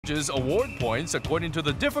Judges award points according to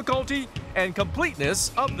the difficulty and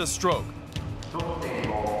completeness of the stroke.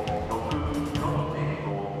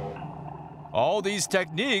 All these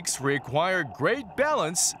techniques require great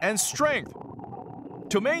balance and strength.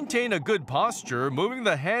 To maintain a good posture, moving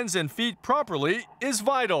the hands and feet properly is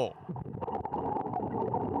vital.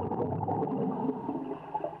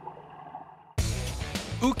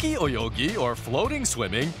 Uki oyogi, or floating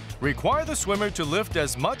swimming, require the swimmer to lift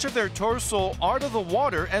as much of their torso out of the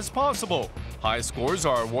water as possible. High scores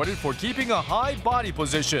are awarded for keeping a high body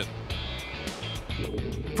position.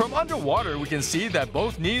 From underwater, we can see that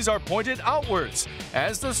both knees are pointed outwards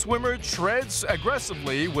as the swimmer treads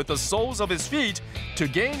aggressively with the soles of his feet to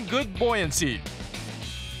gain good buoyancy.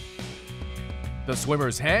 The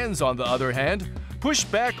swimmer's hands, on the other hand, push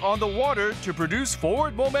back on the water to produce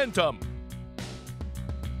forward momentum.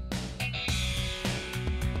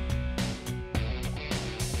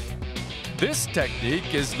 This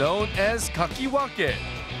technique is known as kakiwake.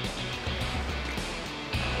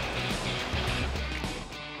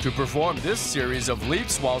 To perform this series of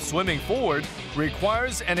leaps while swimming forward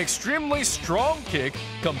requires an extremely strong kick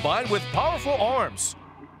combined with powerful arms.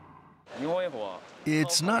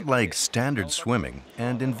 It's not like standard swimming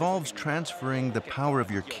and involves transferring the power of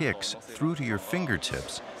your kicks through to your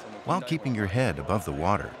fingertips while keeping your head above the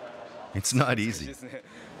water. It's not easy.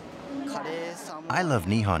 I love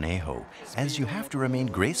Nihon Eiho, as you have to remain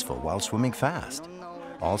graceful while swimming fast.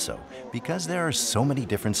 Also, because there are so many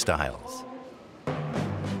different styles.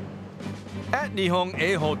 At Nihon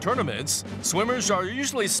Eiho tournaments, swimmers are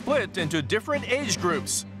usually split into different age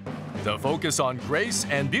groups. The focus on grace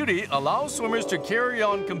and beauty allows swimmers to carry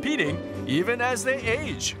on competing even as they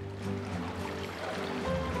age.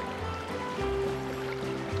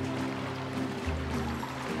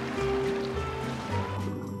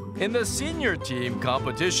 In the senior team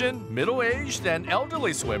competition, middle-aged and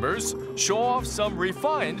elderly swimmers show off some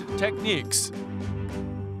refined techniques.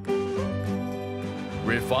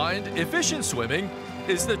 Refined, efficient swimming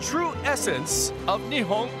is the true essence of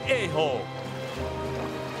Nihon Eiho.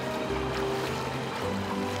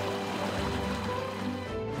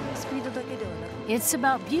 It's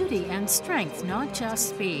about beauty and strength, not just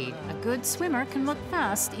speed. A good swimmer can look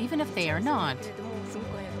fast even if they are not.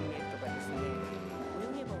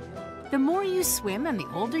 The more you swim and the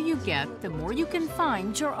older you get, the more you can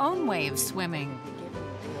find your own way of swimming.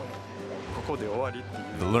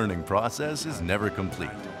 The learning process is never complete.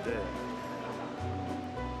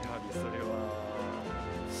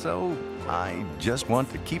 So, I just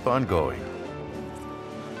want to keep on going.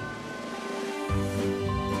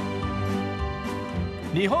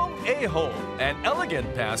 Nihon Eiho, an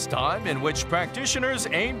elegant pastime in which practitioners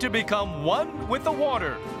aim to become one with the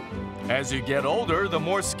water. As you get older, the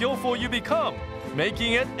more skillful you become,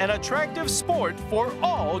 making it an attractive sport for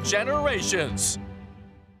all generations.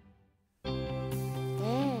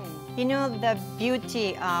 You know, the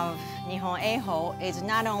beauty of Nihon Eiho is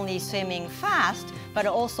not only swimming fast, but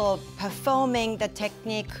also performing the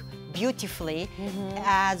technique beautifully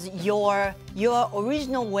as your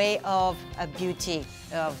original way of beauty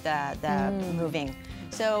of the moving.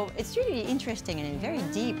 So it's really interesting and very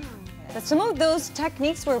deep. But some of those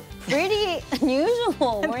techniques were pretty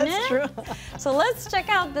unusual, weren't That's it? true. So let's check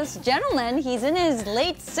out this gentleman. He's in his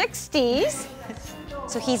late 60s.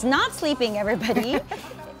 So he's not sleeping, everybody.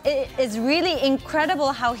 It is really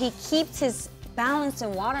incredible how he keeps his balance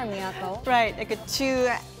in water, Miyako. Right, like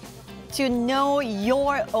to know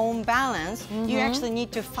your own balance, you actually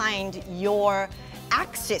need to find your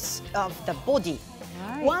axis of the body.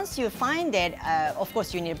 Right. Once you find it, of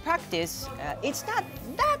course you need practice. It's not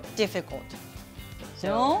that difficult.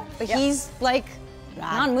 No, but he's like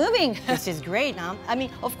not moving. This is great. I mean,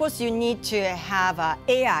 of course you need to have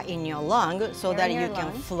air in your lung so that you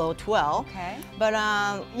can float well. Okay. But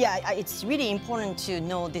yeah, it's really important to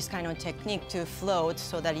know this kind of technique to float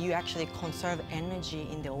so that you actually conserve energy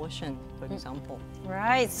in the ocean, for example.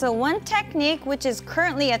 Right, so one technique which is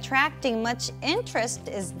currently attracting much interest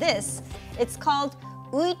is this. It's called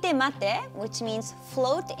uite mate, which means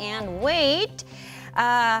float and wait.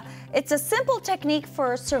 It's a simple technique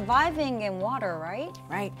for surviving in water, right?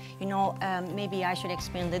 Right. You know, maybe I should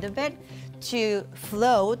explain a little bit. To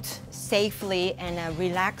float safely in a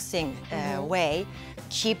relaxing way,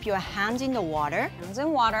 keep your hands in the water. Hands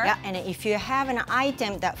in water. Yeah, and if you have an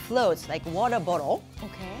item that floats, like water bottle,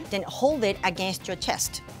 then hold it against your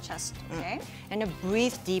chest. Okay. And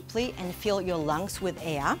breathe deeply and fill your lungs with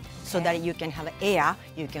air so that you can have air,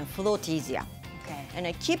 you can float easier. Okay.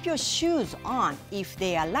 And keep your shoes on if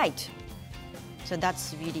they are light. So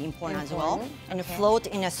that's really important as well. And float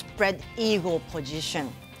in a spread eagle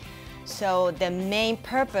position. So the main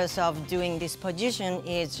purpose of doing this position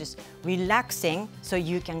is just relaxing so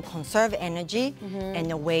you can conserve energy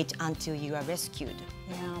and wait until you are rescued.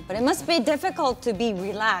 Yeah, but it must be difficult to be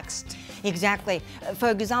relaxed. Exactly. For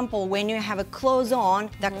example, when you have a clothes on,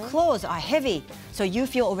 the clothes are heavy, so you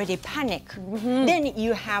feel already panic. Then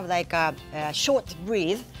you have like a short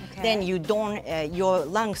breath. Then you don't, your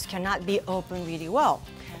lungs cannot be open really well.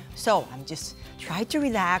 So I'm just try to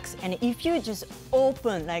relax, and if you just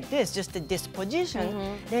open like this, just this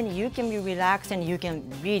position, then you can be relaxed and you can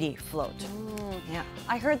really float. Yeah.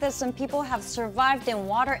 I heard that some people have survived in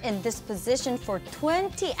water in this position for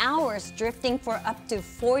 20 hours, drifting for up to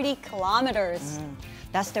 40 kilometers.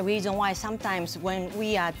 That's the reason why sometimes when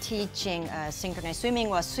we are teaching synchronized swimming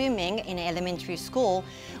or swimming in elementary school,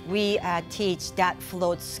 we teach that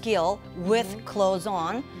float skill with clothes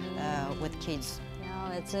on with kids.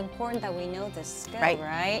 It's important that we know this skill,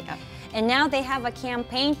 right? Yeah. And now they have a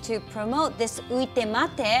campaign to promote this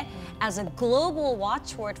uitemate as a global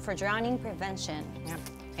watchword for drowning prevention. Yeah.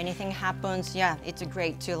 Anything happens, yeah, it's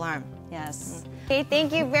great to learn. Yes. Okay,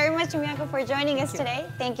 thank you very much, Miyako, for joining us today.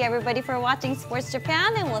 Thank you, everybody, for watching Sports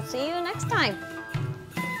Japan, and we'll see you next time.